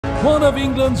one of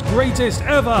England's greatest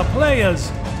ever players,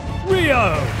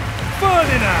 Rio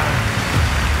Ferdinand.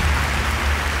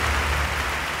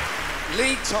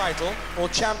 League title or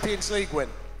Champions League win?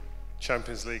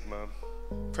 Champions League, man.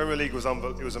 Premier League was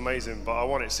amazing, but I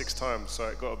won it 6 times, so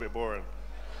it got a bit boring.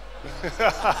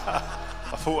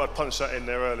 I thought I'd punch that in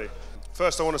there early.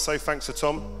 First, I want to say thanks to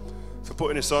Tom for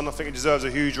putting this on. I think he deserves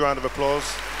a huge round of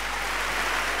applause.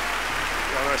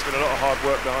 I know it's been a lot of hard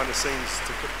work behind the scenes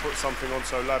to put something on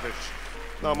so lavish.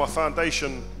 Now, my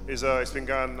foundation it's been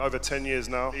going over 10 years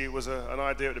now. It was an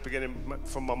idea at the beginning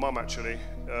from my mum, actually,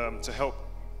 to help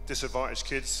disadvantaged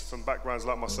kids from backgrounds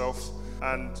like myself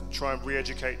and try and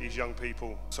re-educate these young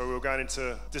people. So we were going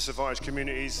into disadvantaged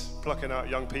communities, plucking out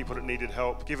young people that needed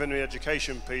help, giving them the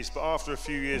education piece, but after a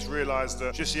few years realised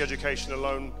that just the education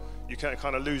alone, you can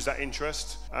kind of lose that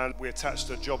interest, and we attached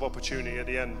a job opportunity at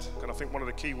the end. And I think one of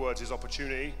the key words is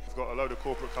opportunity. We've got a load of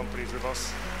corporate companies with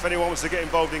us. If anyone wants to get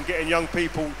involved in getting young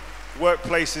people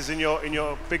workplaces in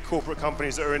your big corporate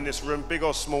companies that are in this room, big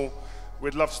or small,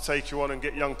 we'd love to take you on and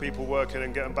get young people working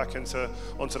and get them back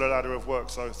onto the ladder of work.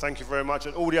 So thank you very much.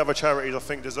 And all the other charities, I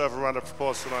think, deserve a round of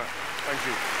applause tonight. Thank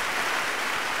you.